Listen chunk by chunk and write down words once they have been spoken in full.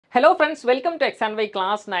Hello friends, welcome to XandY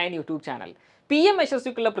Class 9 YouTube channel.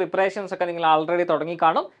 PMHSCക്കുള്ള preparations ഒക്കെ നിങ്ങൾ already തുടങ്ങി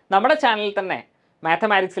കാണും. നമ്മുടെ ചാനലിൽ തന്നെ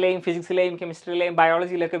മാത്തമാറ്റിക്സിലെയും ഫിസിക്സിലെയും കെമിസ്ട്രിയിലെയും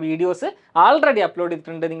ബയോളജിയിലൊക്കെ വീഡിയോസ് ആൾറെഡി അപ്ലോഡ്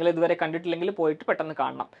ചെയ്തിട്ടുണ്ട്. നിങ്ങൾ ഇതുവരെ കണ്ടിട്ടില്ലെങ്കിൽ പോയിട്ട് പെട്ടെന്ന്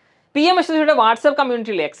കാണണം. PMHSCയുടെ വാട്സ്ആപ്പ്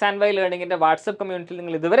കമ്മ്യൂണിറ്റിയിൽ XandY ലേണിംഗിന്റെ വാട്സ്ആപ്പ് കമ്മ്യൂണിറ്റിയിൽ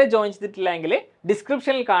നിങ്ങൾ ഇതുവരെ ജോയിൻ ചെയ്തിട്ടില്ലെങ്കിൽ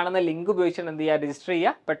ഡിസ്ക്രിപ്ഷനിൽ കാണുന്ന ലിങ്ക് ഉപയോഗിച്ച് എന്ത് ചെയ്യുക, രജിസ്റ്റർ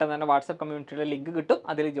ചെയ്യുക. പെട്ടെന്ന് തന്നെ വാട്സ്ആപ്പ് കമ്മ്യൂണിറ്റിയുടെ ലിങ്ക് കിട്ടും,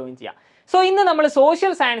 അതിൽ ജോയിൻ ചെയ്യുക. സോ ഇന്ന് നമ്മൾ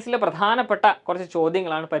സോഷ്യൽ സയൻസിലെ പ്രധാനപ്പെട്ട കുറച്ച്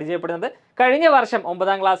ചോദ്യങ്ങളാണ് പരിചയപ്പെടുന്നത്. കഴിഞ്ഞ വർഷം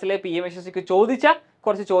 9ാം ക്ലാസ്സിലെ PMHSCക്ക് ചോദിച്ച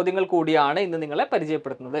കുറച്ച് ചോദ്യങ്ങൾ കൂടിയാണ് ഇന്ന് നിങ്ങളെ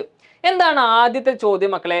പരിചയപ്പെടുത്തുന്നത്. എന്താണ് ആദ്യത്തെ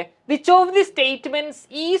ചോദ്യം മക്കളെ? Which of the statements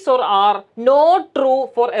is or are not true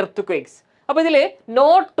for earth. അപ്പോൾ ഇതിൽ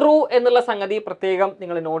നോട്ട് ട്രൂ എന്നുള്ള സംഗതി പ്രത്യേകം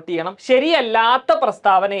നിങ്ങൾ നോട്ട് ചെയ്യണം. ശരിയല്ലാത്ത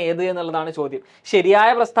പ്രസ്താവന ഏത് എന്നുള്ളതാണ് ചോദ്യം. ശരിയായ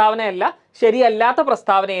പ്രസ്താവനയല്ല, ശരിയല്ലാത്ത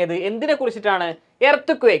പ്രസ്താവന ഏത്? എന്തിനെ കുറിച്ചിട്ടാണ്?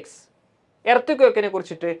 എർത്ത്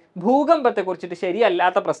കുറിച്ചിട്ട്, ഭൂകമ്പത്തെ കുറിച്ചിട്ട്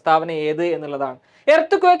ശരിയല്ലാത്ത പ്രസ്താവന ഏത് എന്നുള്ളതാണ്.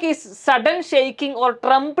 Earth is sudden shaking or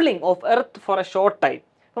trembling of earth four A short time.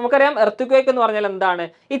 നമുക്കറിയാം എർത്ത് എന്ന് പറഞ്ഞാൽ എന്താണ്?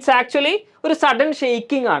 ഇറ്റ്സ് ആക്ച്വലി ഒരു സഡൻ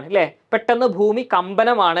ഷേക്കിംഗ് ആണ് അല്ലേ? പെട്ടെന്ന് ഭൂമി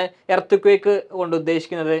കമ്പനമാണ് എർത്ത് കൊണ്ട്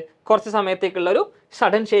ഉദ്ദേശിക്കുന്നത്. കുറച്ച് സമയത്തേക്കുള്ള ഒരു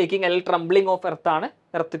സഡൻ ഷേക്കിംഗ് അല്ലെങ്കിൽ ട്രംബ്ലിംഗ് ഓഫ് എർത്ത് ആണ്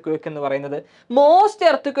എർത്ത് എന്ന് പറയുന്നത്. Most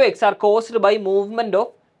earth are caused by movement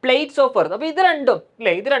of plates of earth. അപ്പോൾ ഇത് രണ്ടും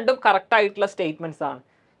അല്ലേ, ഇത് രണ്ടും കറക്റ്റ് ആയിട്ടുള്ള സ്റ്റേറ്റ്മെന്റ്സ് ആണ്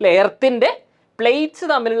അല്ലേ? എർത്തിന്റെ പ്ലേറ്റ്സ്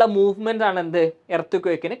തമ്മിലുള്ള മൂവ്മെന്റ് ആണ് എന്ത് എർത്ത്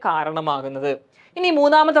കാരണമാകുന്നത്. ഇനി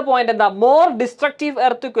മൂന്നാമത്തെ പോയിന്റ് എന്താ? More destructive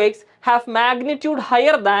earth have magnitude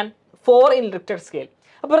higher than 4 in Richter scale.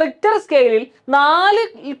 അപ്പോൾ റിക്ടർ സ്കെയിലിൽ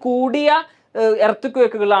 4 കൂടിയ എർത്ത്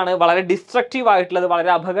വളരെ ഡിസ്ട്രക്റ്റീവ് ആയിട്ടുള്ളത്,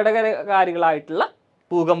 വളരെ അപകടകാരികളായിട്ടുള്ള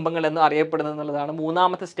ഭൂകമ്പങ്ങൾ എന്ന് അറിയപ്പെടുന്നത് എന്നുള്ളതാണ്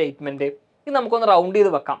മൂന്നാമത്തെ സ്റ്റേറ്റ്മെന്റ്. ഇത് നമുക്കൊന്ന് റൗണ്ട്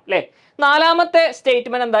ചെയ്ത് വെക്കാം അല്ലേ? നാലാമത്തെ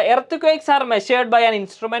സ്റ്റേറ്റ്മെന്റ് എന്താ? Earth are measured by an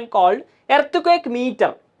instrument called earth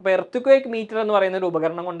metre. അപ്പോൾ എർത്ത് മീറ്റർ എന്ന് പറയുന്ന ഒരു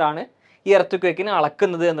ഉപകരണം കൊണ്ടാണ് ഈ എർത്ത്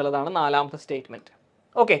അളക്കുന്നത് എന്നുള്ളതാണ് നാലാമത്തെ സ്റ്റേറ്റ്മെന്റ്.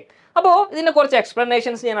 ഓക്കെ, അപ്പോൾ ഇതിൻ്റെ കുറച്ച്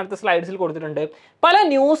എക്സ്പ്ലനേഷൻസ് ഞാൻ അടുത്ത സ്ലൈഡ്സിൽ കൊടുത്തിട്ടുണ്ട്. പല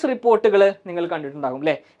ന്യൂസ് റിപ്പോർട്ടുകൾ നിങ്ങൾ കണ്ടിട്ടുണ്ടാകും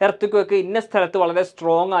അല്ലേ? എർത്ത് ഇന്ന സ്ഥലത്ത് വളരെ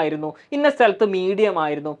സ്ട്രോങ് ആയിരുന്നു, ഇന്ന സ്ഥലത്ത് മീഡിയം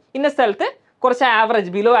ആയിരുന്നു, ഇന്ന സ്ഥലത്ത് കുറച്ച്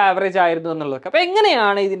ആവറേജ്, ബിലോ ആവറേജ് ആയിരുന്നു എന്നുള്ളതൊക്കെ. അപ്പോൾ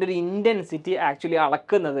എങ്ങനെയാണ് ഇതിൻ്റെ ഒരു ഇൻറ്റൻസിറ്റി ആക്ച്വലി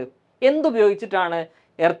അളക്കുന്നത്? എന്തുപയോഗിച്ചിട്ടാണ്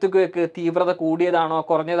എർത്ത് തീവ്രത കൂടിയതാണോ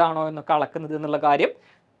കുറഞ്ഞതാണോ എന്നൊക്കെ അളക്കുന്നത് എന്നുള്ള കാര്യം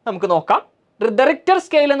നമുക്ക് നോക്കാം. ദ റിക്ടർ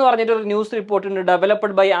സ്കെയിൽ എന്ന് പറഞ്ഞിട്ടൊരു ന്യൂസ് റിപ്പോർട്ട് ഉണ്ട്,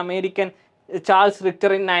 developed by American Charles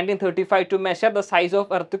Richter in 1935 to measure the size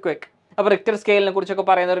of earth. അപ്പോൾ റിക്ടർ സ്കെയിലിനെ കുറിച്ചൊക്കെ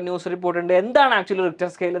പറയുന്ന ഒരു ന്യൂസ് റിപ്പോർട്ട് ഉണ്ട്. എന്താണ് ആക്ച്വലി റിക്ടർ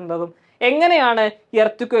സ്കെയിൽ എന്നതും എങ്ങനെയാണ്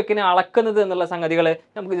എർത്ത് അളക്കുന്നത് എന്നുള്ള സംഗതികൾ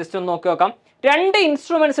നമുക്ക് ജസ്റ്റ് ഒന്ന് നോക്കി നോക്കാം. 2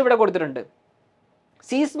 ഇൻസ്ട്രുമെന്റ്സ് ഇവിടെ കൊടുത്തിട്ടുണ്ട്.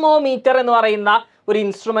 സീസ്മോമീറ്റർ എന്ന് പറയുന്ന ഒരു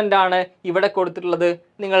ഇൻസ്ട്രുമെന്റ് ആണ് ഇവിടെ കൊടുത്തിട്ടുള്ളത്.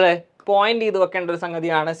 നിങ്ങൾ പോയിന്റ് ചെയ്ത് വെക്കേണ്ട ഒരു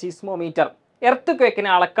സംഗതിയാണ് സീസ്മോമീറ്റർ. എർത്ത്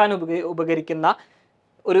അളക്കാൻ ഉപകരിക്കുന്ന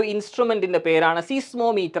ഒരു ഇൻസ്ട്രുമെന്റിന്റെ പേരാണ്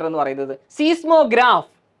സീസ്മോമീറ്റർ എന്ന് പറയുന്നത്.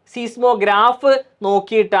 സീസ്മോഗ്രാഫ്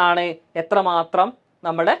നോക്കിയിട്ടാണ് എത്രമാത്രം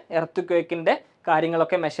നമ്മുടെ എർത്ത്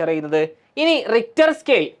കാര്യങ്ങളൊക്കെ മെഷർ ചെയ്യുന്നത്. ഇനി റിക്ടർ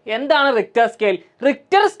സ്കെയിൽ എന്താണ്?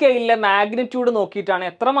 റിക്ടർ സ്കെയിലിലെ മാഗ്നിറ്റ്യൂഡ് നോക്കിയിട്ടാണ്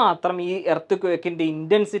എത്രമാത്രം ഈ എർത്ത്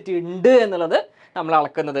ഇന്റൻസിറ്റി ഉണ്ട് എന്നുള്ളത് നമ്മൾ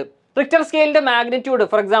അളക്കുന്നത്. Richter സ്കെയിലിന്റെ magnitude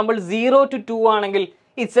for example 0 to 2 ആണെങ്കിൽ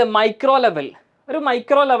ഇറ്റ്സ് എ മൈക്രോ ലെവൽ. ഒരു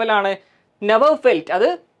മൈക്രോ ലെവലാണ്. നെവർ ഫെൽറ്റ്, അത്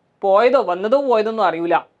പോയതോ വന്നതോ പോയതൊന്നും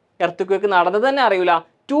അറിയില്ല, എർത്ത് നടന്നത് തന്നെ അറിയില്ല.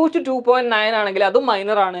 2 to 2.9 ആണെങ്കിൽ അതും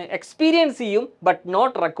മൈനർ ആണ്. എക്സ്പീരിയൻസ് ചെയ്യും ബട്ട്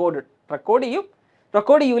നോട്ട് റെക്കോർഡ്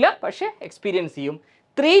ചെയ്യൂല, പക്ഷേ എക്സ്പീരിയൻസ് ചെയ്യും.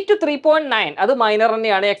 3 to 3.9 അത് മൈനർ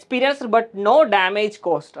തന്നെയാണ്, experience but no damage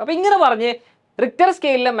cost. അപ്പോൾ ഇങ്ങനെ പറഞ്ഞ് റിക്ടർ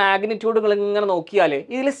സ്കെയിലിലെ മാഗ്നിറ്റ്യൂഡുകൾ ഇങ്ങനെ നോക്കിയാൽ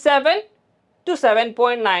ഇതിൽ 7 to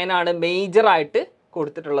 7.9 ആണ് മേജർ ആയിട്ട്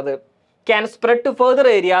കൊടുത്തിട്ടുള്ളത്. Can spread to further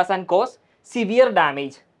areas and cos severe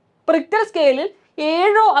damage. ഇപ്പോൾ റിക്ടർ സ്കെയിലിൽ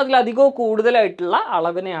 7 അതിലധികമോ കൂടുതലായിട്ടുള്ള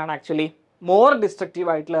അളവിനെയാണ് ആക്ച്വലി മോർ ഡിസ്ട്രക്റ്റീവ്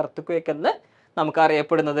ആയിട്ടുള്ള എർത്ത് എന്ന് നമുക്ക്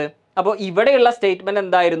അറിയപ്പെടുന്നത്. അപ്പോൾ ഇവിടെയുള്ള സ്റ്റേറ്റ്മെന്റ്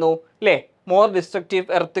എന്തായിരുന്നു അല്ലേ? More destructive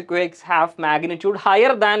earth have magnitude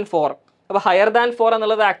higher than 4. അപ്പോൾ ഹയർ ദാൻ 4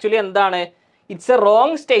 എന്നുള്ളത് ആക്ച്വലി എന്താണ്? ഇറ്റ്സ് എ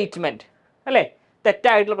റോങ് സ്റ്റേറ്റ്മെന്റ് അല്ലേ?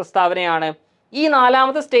 തെറ്റായിട്ടുള്ള പ്രസ്താവനയാണ്. ഈ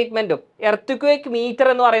നാലാമത്തെ സ്റ്റേറ്റ്മെന്റും എർത്ത് മീറ്റർ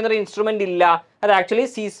എന്ന് പറയുന്ന ഒരു ഇൻസ്ട്രുമെന്റ് ഇല്ല. അത് ആക്ച്വലി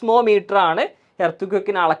സീസ്മോമീറ്റർ ആണ്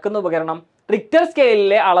എർത്ത് അളക്കുന്ന ഉപകരണം. റിക്ടർ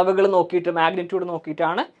സ്കെയിലിലെ അളവുകൾ നോക്കിയിട്ട്, മാഗ്നിറ്റ്യൂഡ്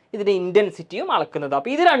നോക്കിയിട്ടാണ് ഇതിന്റെ ഇന്റൻസിറ്റിയും അളക്കുന്നത്.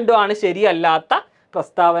 അപ്പോൾ ഇത് രണ്ടുമാണ് ശരിയല്ലാത്ത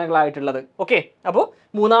പ്രസ്താവനകളായിട്ടുള്ളത്. ഓക്കെ, അപ്പോൾ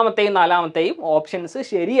മൂന്നാമത്തെയും നാലാമത്തെയും ഓപ്ഷൻസ്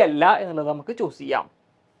ശരിയല്ല എന്നുള്ളത് നമുക്ക് ചൂസ് ചെയ്യാം.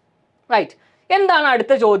 റൈറ്റ്, എന്താണ്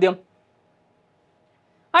അടുത്ത ചോദ്യം?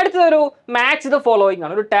 അടുത്തതൊരു മാച്ച് ദ ഫോളോയിങ്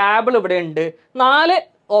ആണ്. ഒരു ടേബിൾ ഇവിടെ ഉണ്ട്, 4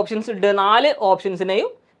 ഓപ്ഷൻസ് ഉണ്ട്. 4 ഓപ്ഷൻസിനെയും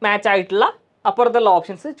മാച്ച് ആയിട്ടുള്ള അപ്പുറത്തുള്ള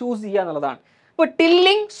ഓപ്ഷൻസ് ചൂസ് ചെയ്യുക എന്നുള്ളതാണ്. ഇപ്പോൾ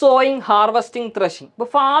ടില്ലിംഗ്, സോയിങ്, ഹാർവെസ്റ്റിംഗ്, ത്രഷിംഗ്. ഇപ്പോൾ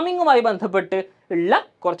ഫാമിങ്ങുമായി ബന്ധപ്പെട്ട് ഉള്ള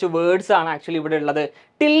കുറച്ച് വേർഡ്സ് ആണ് ആക്ച്വലി ഇവിടെ ഉള്ളത്.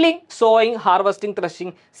 Tilling, sowing, harvesting,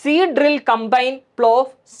 threshing, seed drill, combine, plough,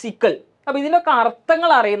 sickle. അപ്പോൾ ഇതിനൊക്കെ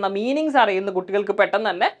അർത്ഥങ്ങൾ അറിയുന്ന, മീനിങ്സ് അറിയുന്ന കുട്ടികൾക്ക് പെട്ടെന്ന്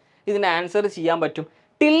തന്നെ ഇതിന് ആൻസർ ചെയ്യാൻ പറ്റും.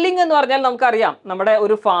 ടില്ലിംഗ് എന്ന് പറഞ്ഞാൽ നമുക്കറിയാം നമ്മുടെ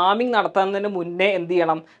ഒരു ഫാമിംഗ് നടത്തുന്നതിന് മുന്നേ എന്ത്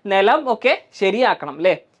ചെയ്യണം, നിലം ഒക്കെ ശരിയാക്കണം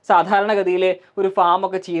അല്ലേ. സാധാരണഗതിയിൽ ഒരു ഫാം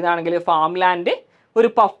ഒക്കെ ചെയ്യുന്നതാണെങ്കിൽ ഫാം ലാൻഡ് ഒരു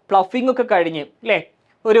പ്ലഫിംഗ് ഒക്കെ കഴിഞ്ഞ് അല്ലേ,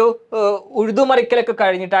 ഒരു ഉഴുതുമറിക്കലൊക്കെ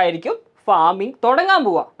കഴിഞ്ഞിട്ടായിരിക്കും ഫാമിംഗ് തുടങ്ങാൻ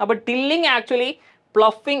പോവുക. അപ്പോൾ ടില്ലിംഗ് ആക്ച്വലി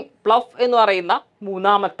പ്ലഫ് എന്ന് പറയുന്ന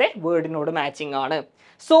മൂന്നാമത്തെ വേർഡിനോട് മാച്ചിങ് ആണ്.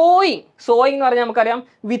 സോയിങ് എന്ന് പറഞ്ഞാൽ നമുക്കറിയാം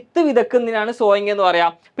വിത്ത് വിതക്കുന്നതിനാണ് സോയിങ് എന്ന്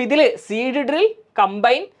പറയാം. അപ്പം ഇതിൽ seed drill,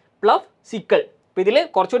 combine, plough, sickle. അപ്പം ഇതിൽ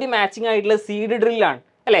കുറച്ചുകൂടി മാച്ചിങ് ആയിട്ടുള്ള സീഡ് ഡ്രില്ലാണ്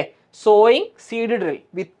അല്ലേ. സോയിങ്, സീഡ് ഡ്രിൽ,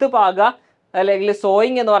 വിത്ത് പാകുക അല്ലെങ്കിൽ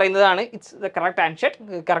സോയിങ് എന്ന് പറയുന്നതാണ് it's the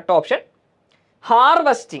correct option.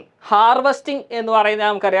 Harvesting എന്ന് പറയുന്നത്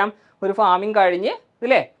നമുക്കറിയാം ഒരു ഫാമിംഗ് കഴിഞ്ഞ്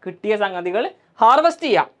ഇല്ലേ കിട്ടിയ സംഗതികൾ ഹാർവെസ്റ്റ്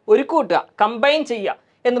ചെയ്യുക, ഒരു കൂട്ടുക, കമ്പൈൻ ചെയ്യുക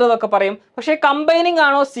എന്നുള്ളതൊക്കെ പറയും. പക്ഷേ കമ്പൈനിങ്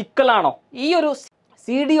ആണോ സിക്കിൾ ആണോ, ഈ ഒരു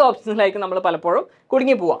CD ഓപ്ഷൻസിലായിരിക്കും നമ്മൾ പലപ്പോഴും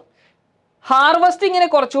കുടുങ്ങി പോവാം. ഹാർവെസ്റ്റിങ്ങിന്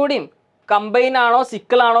കുറച്ചുകൂടിയും കമ്പൈൻ ആണോ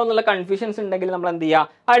സിക്കിൾ ആണോ എന്നുള്ള കൺഫ്യൂഷൻസ് ഉണ്ടെങ്കിൽ നമ്മൾ എന്ത്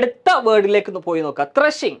ചെയ്യുക, അടുത്ത വേർഡിലേക്ക് പോയി നോക്കുക.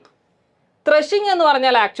 ത്രഷിങ് എന്ന്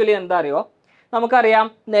പറഞ്ഞാൽ ആക്ച്വലി എന്താ അറിയോ, നമുക്കറിയാം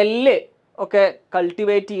നെല്ല് ഒക്കെ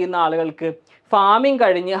കൾട്ടിവേറ്റ് ചെയ്യുന്ന ആളുകൾക്ക് ഫാമിംഗ്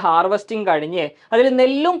കഴിഞ്ഞ് ഹാർവെസ്റ്റിംഗ് കഴിഞ്ഞ് അതിൽ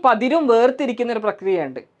നെല്ലും പതിരും വേർതിരിക്കുന്ന ഒരു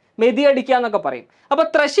പ്രക്രിയയുണ്ട്, മെതിയടിക്കുക എന്നൊക്കെ പറയും. അപ്പോൾ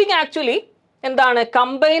ത്രഷിങ് ആക്ച്വലി എന്താണ്,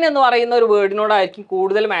 കമ്പൈൻ എന്ന് പറയുന്ന ഒരു വേർഡിനോടായിരിക്കും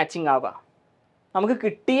കൂടുതൽ മാച്ചിങ് ആവുക. നമുക്ക്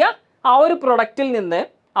കിട്ടിയ ആ ഒരു പ്രൊഡക്റ്റിൽ നിന്ന്,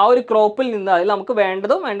 ആ ഒരു ക്രോപ്പിൽ നിന്ന് അതിൽ നമുക്ക്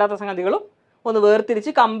വേണ്ടതും വേണ്ടാത്ത സംഗതികളും ഒന്ന്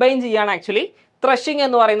വേർതിരിച്ച് കമ്പൈൻ ചെയ്യാണ് ആക്ച്വലി ത്രഷിങ്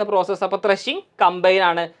എന്ന് പറയുന്ന പ്രോസസ്സ്. അപ്പോൾ ത്രഷിങ് കമ്പൈൻ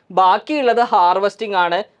ആണ്, ബാക്കിയുള്ളത് ഹാർവെസ്റ്റിംഗ്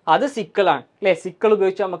ആണ്, അത് സിക്കിൾ ആണ് അല്ലേ. സിക്കിൾ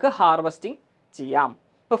ഉപയോഗിച്ച് നമുക്ക് ഹാർവെസ്റ്റിംഗ് ചെയ്യാം.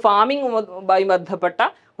 ഇപ്പോൾ ഫാമിങ്ങുമായി ബന്ധപ്പെട്ട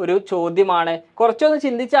ഒരു ചോദ്യമാണ്. കുറച്ചൊന്ന്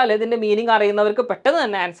ചിന്തിച്ചാൽ ഇതിൻ്റെ മീനിങ് അറിയുന്നവർക്ക് പെട്ടെന്ന്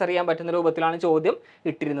തന്നെ ആൻസർ ചെയ്യാൻ പറ്റുന്ന രൂപത്തിലാണ് ചോദ്യം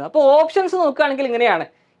ഇട്ടിരുന്നത്. അപ്പോൾ ഓപ്ഷൻസ് നോക്കുകയാണെങ്കിൽ ഇങ്ങനെയാണ്: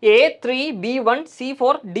 A3, B1,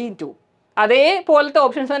 C4, D2. അതേപോലത്തെ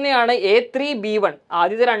ഓപ്ഷൻസ് തന്നെയാണ് A3, B1.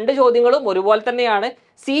 ആദ്യത്തെ 2 ചോദ്യങ്ങളും ഒരുപോലെ തന്നെയാണ്.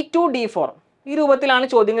 C2, D4 ഈ രൂപത്തിലാണ്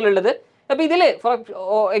ചോദ്യങ്ങളുള്ളത്. അപ്പോൾ ഇതിൽ ഫോർ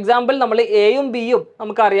എക്സാമ്പിൾ നമ്മൾ എയും ബിയും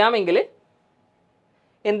നമുക്കറിയാമെങ്കിൽ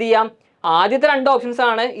എന്ത് ചെയ്യാം, ആദ്യത്തെ 2 ഓപ്ഷൻസ്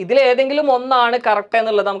ആണ്, ഇതിൽ ഏതെങ്കിലും ഒന്നാണ് കറക്റ്റ്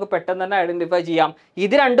എന്നുള്ളത് നമുക്ക് പെട്ടെന്ന് തന്നെ ഐഡന്റിഫൈ ചെയ്യാം.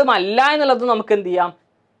 ഇത് രണ്ടും അല്ല എന്നുള്ളത് നമുക്ക് എന്ത് ചെയ്യാം,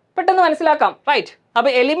 പെട്ടെന്ന് മനസ്സിലാക്കാം, റൈറ്റ്.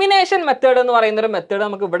 അപ്പോൾ എലിമിനേഷൻ മെത്തേഡ് എന്ന് പറയുന്ന ഒരു മെത്തേഡ്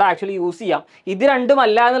നമുക്ക് ഇവിടെ ആക്ച്വലി യൂസ് ചെയ്യാം. ഇത് രണ്ടും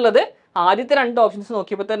അല്ല എന്നുള്ളത് ആദ്യത്തെ 2 ഓപ്ഷൻസ്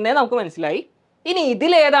നോക്കിയപ്പോൾ തന്നെ നമുക്ക് മനസ്സിലായി. ഇനി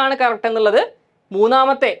ഇതിലേതാണ് കറക്റ്റ് എന്നുള്ളത്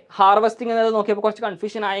മൂന്നാമത്തെ ഹാർവെസ്റ്റിംഗ് എന്നത് നോക്കിയപ്പോൾ കുറച്ച്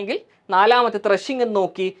കൺഫ്യൂഷൻ ആയെങ്കിൽ നാലാമത്തെ ത്രഷിംഗ് എന്ന്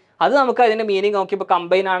നോക്കി, അത് നമുക്ക് അതിൻ്റെ മീനിങ് നോക്കിയപ്പോൾ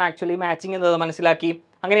കമ്പൈൻ ആണ് ആക്ച്വലി മാച്ചിങ് എന്നത് മനസ്സിലാക്കി.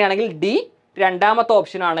 അങ്ങനെയാണെങ്കിൽ D രണ്ടാമത്തെ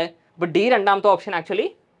ഓപ്ഷൻ ആണ്. അപ്പോൾ D രണ്ടാമത്തെ ഓപ്ഷൻ ആക്ച്വലി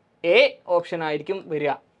A ഓപ്ഷൻ ആയിരിക്കും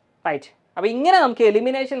വരിക, റൈറ്റ്. അപ്പോൾ ഇങ്ങനെ നമുക്ക്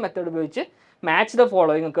എലിമിനേഷൻ മെത്തേഡ് ഉപയോഗിച്ച് മാച്ച് ദ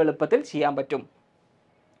ഫോളോയിങ് ഒക്കെ എളുപ്പത്തിൽ ചെയ്യാൻ പറ്റും.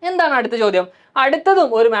 എന്താണ് അടുത്ത ചോദ്യം? അടുത്തതും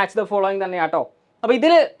ഒരു മാച്ച് ദ ഫോളോയിങ് തന്നെയാട്ടോ. അപ്പോൾ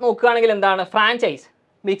ഇതിൽ നോക്കുകയാണെങ്കിൽ എന്താണ്, ഫ്രാഞ്ചൈസ്,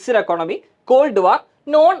 മിക്സ്ഡ് എക്കോണമി, കോൾഡ് വാർ,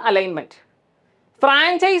 നോൺ അലൈൻമെൻറ്റ്.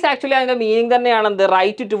 ഫ്രാഞ്ചൈസ് ആക്ച്വലി അതിൻ്റെ മീനിങ് തന്നെയാണ് എന്ത്,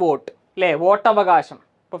 റൈറ്റ് ടു വോട്ട് അല്ലേ, വോട്ടവകാശം.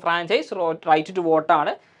 ഇപ്പോൾ ഫ്രാഞ്ചൈസ് റൈറ്റ് ടു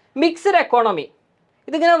വോട്ടാണ്. മിക്സ്ഡ് എക്കോണമി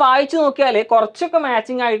ഇതിങ്ങനെ വായിച്ചു നോക്കിയാൽ കുറച്ചൊക്കെ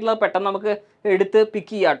മാച്ചിങ് ആയിട്ടുള്ളത് പെട്ടെന്ന് നമുക്ക് എടുത്ത്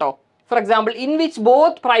പിക്ക് ചെയ്യാം കേട്ടോ. For example, in which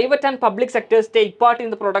both private and public sectors take part in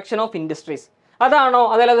the production of industries. അതാണോ?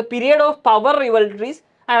 അതല്ലാതെ period of power റിവൽറീസ്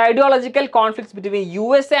and ideological conflicts between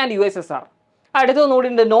USA and USSR. അടുത്തൊന്നുകൂടി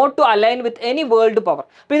ഉണ്ട്, not to align with any world power.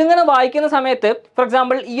 അപ്പോൾ ഇതിങ്ങനെ വായിക്കുന്ന സമയത്ത് for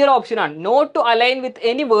example ഈ ഒരു ഓപ്ഷനാണ്, not to align with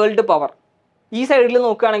any world power. ഈ സൈഡിൽ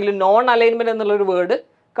നോക്കുകയാണെങ്കിൽ നോൺ അലൈൻമെൻറ്റ് എന്നുള്ളൊരു വേർഡ്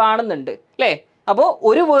കാണുന്നുണ്ട് അല്ലേ. അപ്പോൾ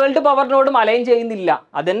ഒരു വേൾഡ് പവറിനോടും അലൈൻ ചെയ്യുന്നില്ല,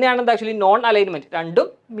 അത് തന്നെയാണ് ആക്ച്വലി നോൺ അലൈൻമെൻറ്റ്. രണ്ടും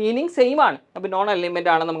മീനിങ് സെയിം ആണ്. അപ്പോൾ നോൺ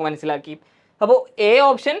അലൈൻമെൻറ്റ് ആണ് നമുക്ക് മനസ്സിലാക്കി. അപ്പോൾ A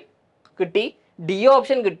ഓപ്ഷൻ കിട്ടി, D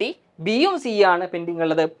ഓപ്ഷൻ കിട്ടി, Bയും C ആണ് പെൻഡിങ്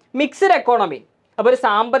ഉള്ളത്. മിക്സ്ഡ് എക്കോണമി, അപ്പോൾ ഒരു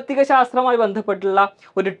സാമ്പത്തിക ശാസ്ത്രവുമായി ബന്ധപ്പെട്ടുള്ള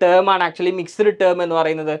ഒരു ടേം ആണ് ആക്ച്വലി മിക്സ്ഡ് ടേം എന്ന്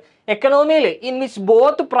പറയുന്നത്. എക്കണോമിയിൽ in which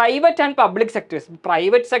both private and public sectors,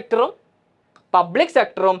 private സെക്ടറും public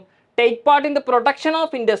സെക്ടറും take part in the production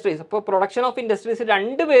of industries. അപ്പോൾ പ്രൊഡക്ഷൻ ഓഫ് ഇൻഡസ്ട്രീസ്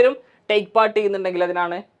രണ്ടുപേരും ടേക്ക് പാർട്ട് ചെയ്യുന്നുണ്ടെങ്കിൽ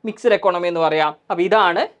അതിനാണ് മിക്സ്ഡ് എക്കോണമി എന്ന് പറയാം. അപ്പോൾ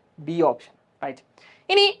ഇതാണ് B ഓപ്ഷൻ, റൈറ്റ്.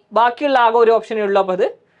 ഇനി ബാക്കിയുള്ള ആകെ ഒരു ഓപ്ഷനേ ഉള്ളൂ. അപ്പോൾ അത്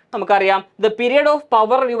നമുക്കറിയാം, the period of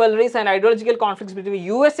power റിവൽറീസ് and ideological conflicts between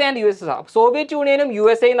USA and USSR. Soviet യൂണിയനും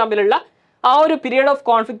USA തമ്മിലുള്ള ആ ഒരു പീരിയഡ് ഓഫ്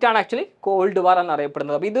കോൺഫ്ലിക്റ്റ് ആണ് ആക്ച്വലി കോൾഡ് വാർ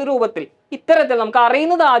എന്നറിയപ്പെടുന്നത്. അപ്പോൾ ഇത് രൂപത്തിൽ ഇത്തരത്തിൽ നമുക്ക്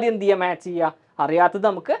അറിയുന്നത് ആദ്യം എന്ത് ചെയ്യുക, മാച്ച് ചെയ്യുക, അറിയാത്തത്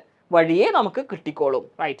നമുക്ക് വഴിയെ നമുക്ക് കിട്ടിക്കോളും,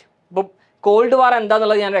 റൈറ്റ്. അപ്പോൾ കോൾഡ് വാർ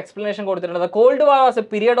എന്താണെന്നുള്ളത് ഞാൻ എക്സ്പ്ലനേഷൻ കൊടുത്തിട്ടുണ്ട്. Called war was A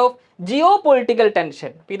period of geo political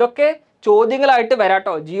tension. അപ്പോൾ ഇതൊക്കെ ചോദ്യങ്ങളായിട്ട്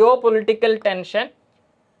വരാട്ടോ. Geo political tension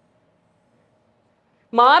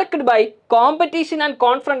marked by competition and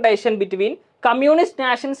confrontation between communist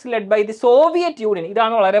nations led by the Soviet union.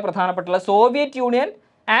 ഇതാണ് വളരെ പ്രധാനപ്പെട്ടുള്ള Soviet union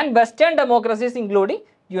and western democracies including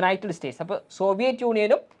United States. അപ്പോൾ Soviet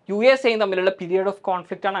യൂണിയനും USA തമ്മിലുള്ള period of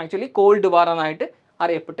conflict ആണ് actually called വാർ എന്നായിട്ട്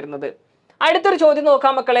അറിയപ്പെട്ടിരുന്നത്. അടുത്തൊരു ചോദ്യം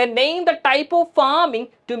നോക്കാം മക്കളെ. Name the type of farming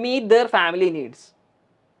to meet there family needs.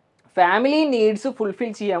 Family needs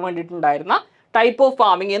fulfil ചെയ്യാൻ വേണ്ടിയിട്ടുണ്ടായിരുന്ന ടൈപ്പ് ഓഫ്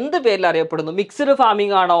ഫാമിംഗ് എന്ത് പേരിൽ അറിയപ്പെടുന്നു? മിക്സ്ഡ്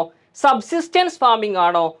ഫാമിംഗ് ആണോ, സബ്സിസ്റ്റൻസ് ഫാമിംഗ്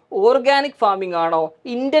ആണോ, ഓർഗാനിക് ഫാമിംഗ് ആണോ,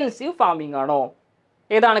 ഇന്റൻസീവ് ഫാമിംഗ് ആണോ?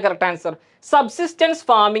 ഏതാണ് കറക്റ്റ് ആൻസർ? സബ്സിസ്റ്റൻസ്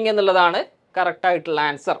ഫാമിംഗ് എന്നുള്ളതാണ് കറക്റ്റ് ആയിട്ടുള്ള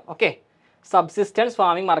ആൻസർ. ഓക്കെ, സബ്സിസ്റ്റൻസ്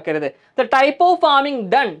ഫാമിംഗ് മറക്കരുത്. The type of farming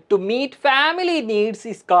done to meet family needs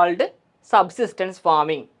is called subsistence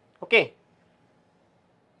farming. Okay,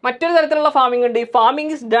 മറ്റൊരു തരത്തിലുള്ള ഫാമിംഗ് ഉണ്ട്.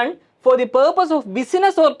 Farming is done for the purpose of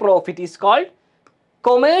business or profit is called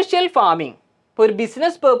commercial farming. ഇപ്പോൾ ഒരു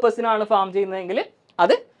business പേർപ്പസിനാണ് farm ചെയ്യുന്നതെങ്കിൽ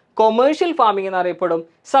അത് commercial farming എന്നറിയപ്പെടും.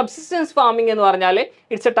 Subsistence farming എന്ന് പറഞ്ഞാൽ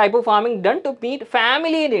it's A type of farming done to meet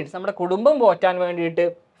family needs. നമ്മുടെ കുടുംബം പോറ്റാൻ വേണ്ടിയിട്ട്,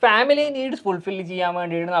 ഫാമിലി നീഡ്സ് ഫുൾഫിൽ ചെയ്യാൻ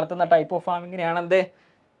വേണ്ടിയിട്ട് നടത്തുന്ന ടൈപ്പ് ഓഫ് ഫാമിങ്ങിനെയാണ് എന്ത്?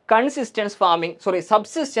 സബ്സിസ്റ്റൻസ്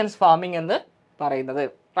ഫാമിംഗ് എന്ന് പറയുന്നത്.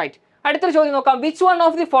 റൈറ്റ്, അടുത്തൊരു ചോദ്യം നോക്കാം. Which one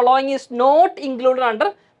of the following is not included under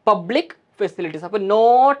public facilities? അപ്പോൾ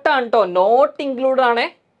നോട്ടാണ് കേട്ടോ, നോട്ട് ഇൻക്ലൂഡഡ് ആണ്,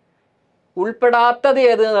 ഉൾപ്പെടാത്തത്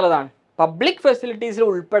ഏത് എന്നുള്ളതാണ്. പബ്ലിക് ഫെസിലിറ്റീസിൽ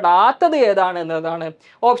ഉൾപ്പെടാത്തത് ഏതാണ് എന്നതാണ്.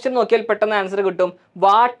 ഓപ്ഷൻ നോക്കിയാൽ പെട്ടെന്ന് ആൻസർ കിട്ടും.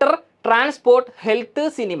 Water, transport, health,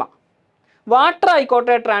 cinema. Water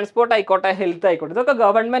ആയിക്കോട്ടെ, ട്രാൻസ്പോർട്ട് ആയിക്കോട്ടെ, ഹെൽത്ത് ആയിക്കോട്ടെ, ഇതൊക്കെ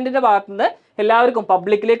ഗവൺമെന്റിന്റെ ഭാഗത്ത് നിന്ന് എല്ലാവർക്കും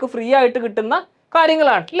പബ്ലിക്കിലേക്ക് ഫ്രീ ആയിട്ട് കിട്ടുന്ന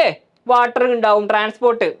കാര്യങ്ങളാണ് അല്ലേ. വാട്ടർ ഉണ്ടാവും,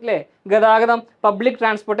 ട്രാൻസ്പോർട്ട് അല്ലേ, ഗതാഗതം, പബ്ലിക്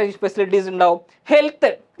ട്രാൻസ്പോർട്ടേഷൻ ഫെസിലിറ്റീസ് ഉണ്ടാവും,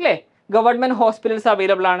 ഹെൽത്ത് അല്ലേ, ഗവൺമെന്റ് ഹോസ്പിറ്റൽസ്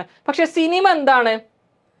അവൈലബിൾ ആണ്. പക്ഷെ സിനിമ എന്താണ്?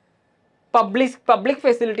 പബ്ലിക്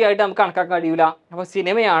ഫെസിലിറ്റി ആയിട്ട് നമുക്ക് കണക്കാക്കാൻ കഴിയൂല. അപ്പോൾ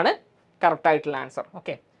സിനിമയാണ് കറക്റ്റ് ആയിട്ടുള്ള ആൻസർ.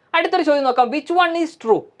 ഓക്കെ, അടുത്തൊരു ചോദ്യം നോക്കാം. Which one is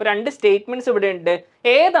true? ഇപ്പോൾ രണ്ട് സ്റ്റേറ്റ്മെന്റ്സ് ഇവിടെ ഉണ്ട്,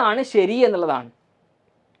 ഏതാണ് ശരി എന്നുള്ളതാണ്.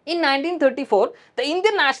 In 1934, the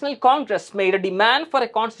Indian National Congress made a demand for a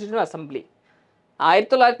constitutional assembly.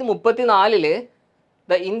 1934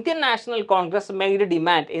 the Indian National Congress made a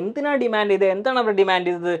demand. എന്തിനാണ് ഡിമാൻഡ് ചെയ്തത്? എന്താണ് അവർ ഡിമാൻഡ്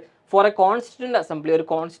ചെയ്തത്? ഫോർ എ കോൺസ്റ്റിറ്റ്യൂന്റ് അസംബ്ലി, ഒരു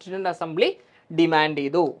കോൺസ്റ്റിറ്റ്യൂന്റ് അസംബ്ലി ഡിമാൻഡ്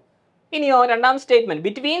ചെയ്തു. ഇനിയോ രണ്ടാം statement.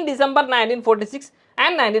 Between December 1946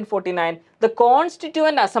 and 1949, the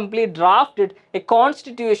Constituent Assembly drafted a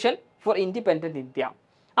constitution for independent India.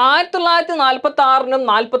 1946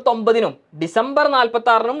 49 December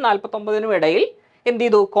 46 49 ഇടയിൽ എന്ത്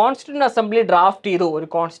ചെയ്തു? കോൺസ്റ്റിറ്റ്യൂന്റ് അസംബ്ലി ഡ്രാഫ്റ്റ് ചെയ്തു, ഒരു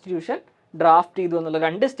കോൺസ്റ്റിറ്റ്യൂഷൻ ഡ്രാഫ്റ്റ് ചെയ്തു എന്നുള്ള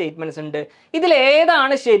രണ്ട് സ്റ്റേറ്റ്മെന്റ്സ് ഉണ്ട്. ഇതിൽ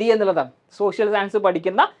ഏതാണ് ശരി എന്നുള്ളതാണ് സോഷ്യൽ സയൻസ്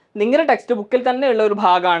പഠിക്കുന്ന നിങ്ങളുടെ ടെക്സ്റ്റ് ബുക്കിൽ തന്നെ ഉള്ള ഒരു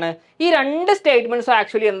ഭാഗമാണ്. ഈ രണ്ട് സ്റ്റേറ്റ്മെന്റ്സും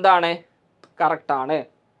ആക്ച്വലി എന്താണ്? കറക്റ്റ് ആണ്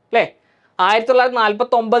അല്ലേ.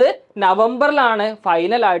 1949 നവംബറിലാണ്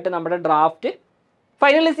ഫൈനലായിട്ട് നമ്മുടെ ഡ്രാഫ്റ്റ്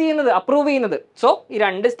ഫൈനലൈസ് ചെയ്യുന്നത്, അപ്രൂവ് ചെയ്യുന്നത്. സോ ഈ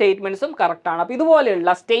രണ്ട് സ്റ്റേറ്റ്മെന്റ്സും കറക്റ്റ് ആണ്. അപ്പോൾ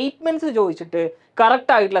ഇതുപോലെയുള്ള സ്റ്റേറ്റ്മെന്റ്സ് ചോദിച്ചിട്ട്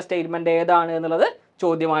കറക്റ്റ് ആയിട്ടുള്ള സ്റ്റേറ്റ്മെന്റ് ഏതാണ് എന്നുള്ളത്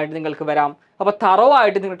ചോദ്യമായിട്ട് നിങ്ങൾക്ക് വരാം. അപ്പോൾ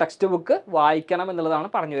തറവായിട്ട് നിങ്ങൾ ടെക്സ്റ്റ് ബുക്ക് വായിക്കണം എന്നുള്ളതാണ്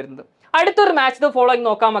പറഞ്ഞു വരുന്നത്. അടുത്തൊരു മാച്ച് ദ ഫോളോയിങ്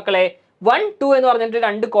നോക്കാം മക്കളെ. 1, 2 എന്ന് പറഞ്ഞിട്ട്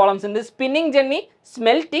രണ്ട് കോളംസ് ഉണ്ട്. Spinning Jenny,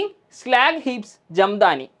 smelting, slag heaps,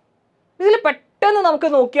 jamdani. ഇതിൽ പെട്ടെന്ന് നമുക്ക്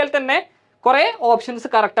നോക്കിയാൽ തന്നെ കുറേ ഓപ്ഷൻസ്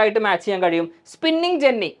കറക്റ്റായിട്ട് മാച്ച് ചെയ്യാൻ കഴിയും. Spinning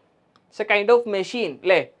Jenny it's A kind of machine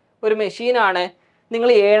അല്ലേ, ഒരു മെഷീനാണ്. നിങ്ങൾ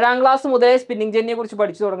 7ാം ക്ലാസ് മുതലേ സ്പിന്നിങ് ജെന്നിയെ കുറിച്ച്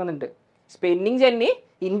പഠിച്ചു തുടങ്ങുന്നുണ്ട്. സ്പിന്നിങ് ജെന്നി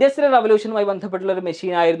ഇൻഡസ്ട്രിയൽ റവല്യൂഷനുമായി ബന്ധപ്പെട്ടുള്ള ഒരു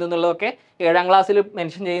മെഷീൻ ആയിരുന്നു എന്നുള്ളതൊക്കെ 7ാം ക്ലാസ്സിൽ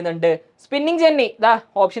മെൻഷൻ ചെയ്യുന്നുണ്ട്. സ്പിന്നിങ് ജെന്നി ദാ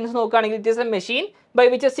ഓപ്ഷൻസ് നോക്കുകയാണെങ്കിൽ it is A machine by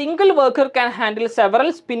which a single worker can handle several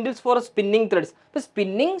spindles for spinning threads. ഇപ്പോൾ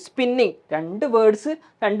സ്പിന്നിങ് രണ്ട് വേർഡ്സ്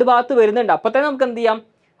രണ്ട് ഭാഗത്ത് വരുന്നുണ്ട്. അപ്പോൾ തന്നെ നമുക്ക് എന്ത് ചെയ്യാം,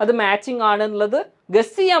 അത് മാച്ചിങ് ആണ് എന്നുള്ളത്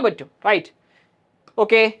ഗസ് ചെയ്യാൻ പറ്റും. റൈറ്റ്,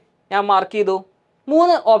 ഓക്കെ, ഞാൻ മാർക്ക് ചെയ്തു.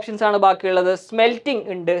 3 ഓപ്ഷൻസ് ആണ് ബാക്കിയുള്ളത്. സ്മെൽറ്റിംഗ്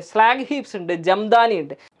ഉണ്ട്, സ്ലാഗ് ഹീപ്സ് ഉണ്ട്, ജംദാനി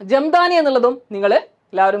ഉണ്ട്. ജംദാനി എന്നുള്ളതും നിങ്ങൾ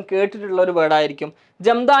എല്ലാവരും കേട്ടിട്ടുള്ള ഒരു വേർഡായിരിക്കും.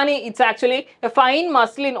 Jamdani it's actually A fine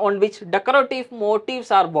muslin on which decorative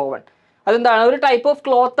motifs R woven. അതെന്താണ്? ഒരു ടൈപ്പ് ഓഫ്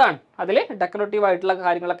ക്ലോത്ത് ആണ്. അതിൽ ഡെക്കറേറ്റീവ് ആയിട്ടുള്ള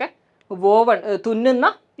കാര്യങ്ങളൊക്കെ woven തുന്നുന്ന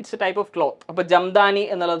it's A type of cloth. അപ്പോൾ ജംദാനി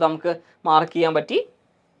എന്നുള്ളത് നമുക്ക് മാർക്ക് ചെയ്യാൻ പറ്റി.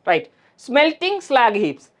 റൈറ്റ്, സ്മെൽറ്റിംഗ്, സ്ലാഗ്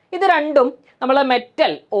ഹീപ്സ് ഇത് രണ്ടും നമ്മളെ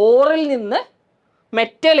മെറ്റൽ ഓറിൽ നിന്ന്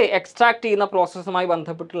മെറ്റൽ എക്സ്ട്രാക്ട് ചെയ്യുന്ന പ്രോസസ്സുമായി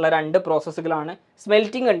ബന്ധപ്പെട്ടുള്ള രണ്ട് പ്രോസസ്സുകളാണ്.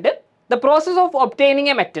 സ്മെൽറ്റിംഗ് ഉണ്ട്, the process of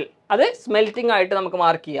obtaining A metal, അത് സ്മെൽറ്റിംഗ് ആയിട്ട് നമുക്ക്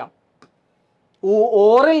മാർക്ക് ചെയ്യാം.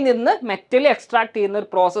 ഓറിൽ നിന്ന് മെറ്റൽ എക്സ്ട്രാക്ട് ചെയ്യുന്ന ഒരു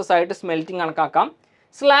പ്രോസസ്സായിട്ട് സ്മെൽറ്റിംഗ് കണക്കാക്കാം.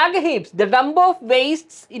 Slag heaps the dump of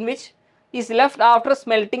wastes in which is left after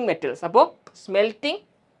smelting metals. അപ്പോൾ സ്മെൽറ്റിംഗ്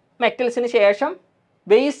മെറ്റൽസിന് ശേഷം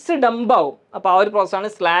വേസ്റ്റ് ഡംപ് ആവും. അപ്പോൾ ആ ഒരു പ്രോസസ്സാണ്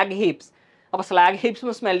സ്ലാഗ് ഹീപ്സ്. അപ്പോൾ സ്ലാഗ്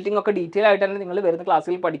ഹീപ്സും സ്മെൽറ്റിംഗ് ഒക്കെ ഡീറ്റെയിൽ ആയിട്ട് തന്നെ നിങ്ങൾ വരുന്ന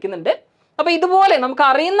ക്ലാസ്സിൽ പഠിക്കുന്നുണ്ട്. അപ്പോൾ ഇതുപോലെ നമുക്ക്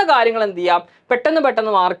അറിയുന്ന കാര്യങ്ങൾ എന്ത് ചെയ്യാം,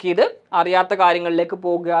 പെട്ടെന്ന് മാർക്ക് ചെയ്ത് അറിയാത്ത കാര്യങ്ങളിലേക്ക്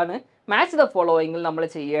പോകുകയാണ് മാച്ച് ദ ഫോളോയിങ്ങിൽ നമ്മൾ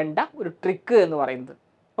ചെയ്യേണ്ട ഒരു ട്രിക്ക് എന്ന് പറയുന്നത്.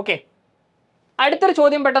 ഓക്കെ, അടുത്തൊരു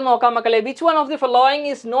ചോദ്യം പെട്ടെന്ന് നോക്കാം മക്കളെ. Which one of the following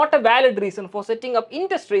is not A valid reason for setting up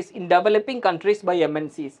industries in developing countries by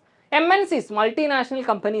MNCs? MNCs multinational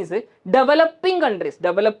companies developing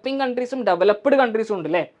കൺട്രീസും developed കൺട്രീസും ഉണ്ട്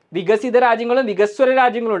അല്ലേ. വികസിത രാജ്യങ്ങളും വികസ്വര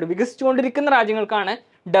രാജ്യങ്ങളും ഉണ്ട്. വികസിച്ചുകൊണ്ടിരിക്കുന്ന രാജ്യങ്ങൾക്കാണ്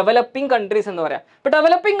ഡെവലപ്പിംഗ് കൺട്രീസ് എന്ന് പറയാം. ഇപ്പോൾ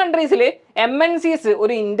ഡെവലപ്പിംഗ് കൺട്രീസിൽ MNCs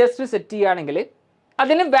ഒരു ഇൻഡസ്ട്രി സെറ്റ് ചെയ്യുകയാണെങ്കിൽ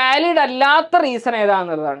അതിന് വാലിഡ് അല്ലാത്ത റീസൺ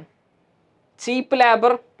ഏതാണെന്നുള്ളതാണ്. ചീപ്പ്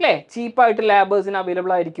ലേബർ അല്ലേ, ചീപ്പായിട്ട് ലേബേഴ്സിന്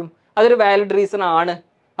അവൈലബിൾ ആയിരിക്കും, അതൊരു വാലിഡ് റീസൺ ആണ്.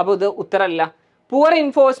 അപ്പോൾ ഇത് ഉത്തരമല്ല. പുവർ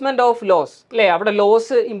എൻഫോഴ്സ്മെന്റ് ഓഫ് ലോസ് അല്ലേ, അവിടെ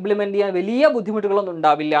ലോസ് ഇംപ്ലിമെന്റ് ചെയ്യാൻ വലിയ ബുദ്ധിമുട്ടുകളൊന്നും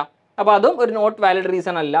ഉണ്ടാവില്ല, അപ്പോൾ അതും ഒരു നോട്ട് വാലിഡ്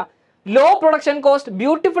റീസൺ അല്ല. Law production cost,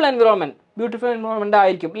 beautiful environment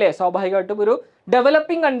ആയിരിക്കും അല്ലേ, സ്വാഭാവികമായിട്ടും ഒരു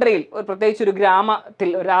ഡെവലപ്പിംഗ് കൺട്രിയിൽ, പ്രത്യേകിച്ച് ഒരു ഗ്രാമത്തിൽ,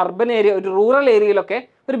 ഒരു അർബൻ ഏരിയ, ഒരു റൂറൽ ഏരിയയിലൊക്കെ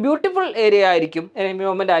ഒരു ബ്യൂട്ടിഫുൾ ഏരിയ ആയിരിക്കും,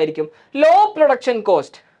 എൻവയോൺമെന്റ് ആയിരിക്കും. ലോ പ്രൊഡക്ഷൻ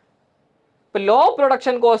കോസ്റ്റ്, ഇപ്പൊ ലോ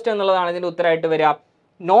പ്രൊഡക്ഷൻ കോസ്റ്റ് എന്നുള്ളതാണ് ഇതിന്റെ ഉത്തരമായിട്ട് വരിക.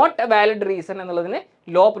 നോട്ട് എ വാലിഡ് റീസൺ എന്നുള്ളതിന്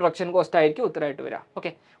ലോ പ്രൊഡക്ഷൻ കോസ്റ്റ് ആയിരിക്കും ഉത്തരമായിട്ട് വരിക. Okay,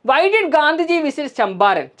 why did Gandhiji visit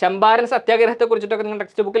Champaran? Champaran സത്യാഗ്രഹത്തെ കുറിച്ചിട്ടൊക്കെ നിങ്ങൾ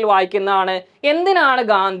ടെക്സ്റ്റ് ബുക്കിൽ വായിക്കുന്നതാണ്. എന്തിനാണ്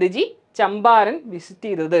ഗാന്ധിജി ചമ്പാരൻ വിസിറ്റ്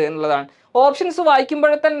ചെയ്തത് എന്നുള്ളതാണ്. ഓപ്ഷൻസ്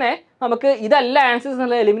വായിക്കുമ്പോൾ തന്നെ നമുക്ക് ഇതല്ല ആൻസേഴ്സ്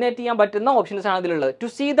എന്നുള്ളത് എലിമിനേറ്റ് ചെയ്യാൻ പറ്റുന്ന ഓപ്ഷൻസ് ആണ് ഇതിലുള്ളത്. To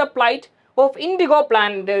see the plight of IndiGo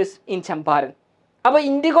planters in Champaran. അപ്പോൾ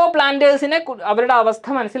ഇൻഡിഗോ പ്ലാന്റേഴ്സിനെ അവരുടെ അവസ്ഥ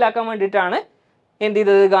മനസ്സിലാക്കാൻ വേണ്ടിയിട്ടാണ് എന്ത്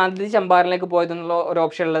ചെയ്തത്, ഗാന്ധിജി ചമ്പാരനിലേക്ക് പോയതെന്നുള്ള ഒരു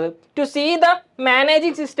ഓപ്ഷൻ ഉള്ളത്. To see the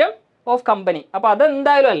managing system of company, അപ്പോൾ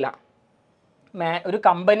അതെന്തായാലും അല്ല, ഒരു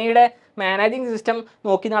കമ്പനിയുടെ മാനേജിങ് സിസ്റ്റം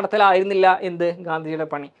നോക്കി നടത്തലായിരുന്നില്ല എന്ത് ഗാന്ധിജിയുടെ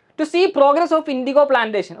പണി. To see progress of IndiGo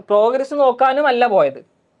plantation, progress നോക്കാനും അല്ല പോയത്,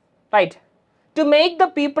 right. To make the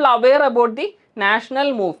people aware about the national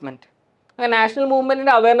movement, national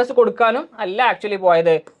മൂവ്മെന്റിന്റെ awareness കൊടുക്കാനും അല്ല ആക്ച്വലി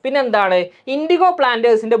പോയത്. പിന്നെന്താണ്, ഇൻഡിഗോ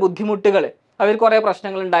പ്ലാന്റേഴ്സിന്റെ ബുദ്ധിമുട്ടുകൾ, അവർ കുറേ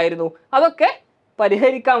പ്രശ്നങ്ങൾ ഉണ്ടായിരുന്നു, അതൊക്കെ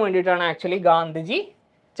പരിഹരിക്കാൻ വേണ്ടിയിട്ടാണ് ആക്ച്വലി ഗാന്ധിജി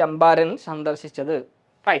ചമ്പാരൻ സന്ദർശിച്ചത്,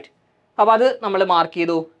 റൈറ്റ്. അപ്പോൾ അത് നമ്മൾ മാർക്ക്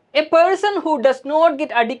ചെയ്തു. A person who does not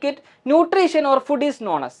get adequate nutrition or food is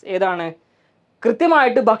known as, ഏതാണ്,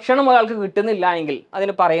 കൃത്യമായിട്ട് ഭക്ഷണം ഒരാൾക്ക് കിട്ടുന്നില്ല എങ്കിൽ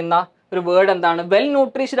അതിന് പറയുന്ന ഒരു വേർഡ് എന്താണ്? വെൽ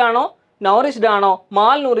ന്യൂട്രീഷ്ഡ് ആണോ, നൗറിഷ്ഡ് ആണോ,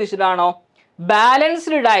 മാൽ ന്യൂറിഷ്ഡ് ആണോ,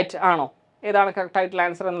 ബാലൻസ്ഡ് ഡയറ്റ് ആണോ? ഏതാണ് കറക്റ്റ് ആയിട്ടുള്ള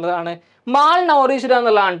ആൻസർ എന്നുള്ളതാണ്. മാൽ നൗറിഷ്ഡ്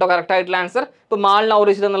എന്നുള്ളതാണ് കേട്ടോ കറക്റ്റ് ആയിട്ടുള്ള ആൻസർ. ഇപ്പോൾ മാൽ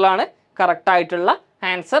നൗറിഷ്ഡ് എന്നുള്ളതാണ് കറക്റ്റ് ആയിട്ടുള്ള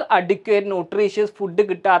ആൻസർ. അഡിക്വേറ്റ് ന്യൂട്രീഷ്യസ് ഫുഡ്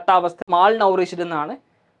കിട്ടാത്ത അവസ്ഥ മാൽ നൗറിഷ്ഡ് എന്നാണ്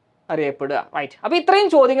അറിയപ്പെടുക, റൈറ്റ്. അപ്പോൾ ഇത്രയും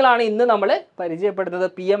ചോദ്യങ്ങളാണ് ഇന്ന് നമ്മൾ പരിചയപ്പെടുന്നത്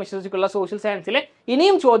PMHSCക്കുള്ള സോഷ്യൽ സയൻസിലെ.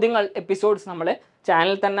 ഇനിയും ചോദ്യങ്ങൾ എപ്പിസോഡ്സ് നമ്മൾ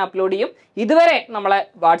ചാനലിൽ തന്നെ അപ്ലോഡ് ചെയ്യും. ഇതുവരെ നമ്മളെ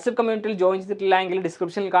വാട്സപ്പ് കമ്മ്യൂണിറ്റിയിൽ ജോയിൻ ചെയ്തിട്ടില്ല എങ്കിൽ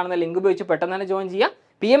ഡിസ്ക്രിപ്ഷനിൽ കാണുന്ന ലിങ്ക് ഉപയോഗിച്ച് പെട്ടെന്ന് തന്നെ ജോയിൻ ചെയ്യുക.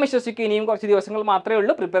 PMHSCക്ക് ഇനിയും കുറച്ച് ദിവസങ്ങൾ മാത്രമേ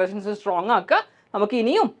ഉള്ളൂ. പ്രിപ്പറേഷൻസ് സ്ട്രോങ് ആക്കുക. നമുക്ക്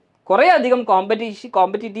ഇനിയും കുറേ അധികം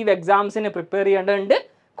കോമ്പറ്റീറ്റീവ് എക്സാംസിന് പ്രിപ്പയർ ചെയ്യേണ്ടതുണ്ട്,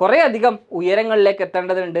 കുറേ അധികം ഉയരങ്ങളിലേക്ക്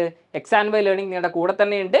എത്തേണ്ടതുണ്ട്. XandY ലേണിംഗ് നിങ്ങളുടെ കൂടെ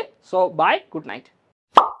തന്നെയുണ്ട്. So by, good night.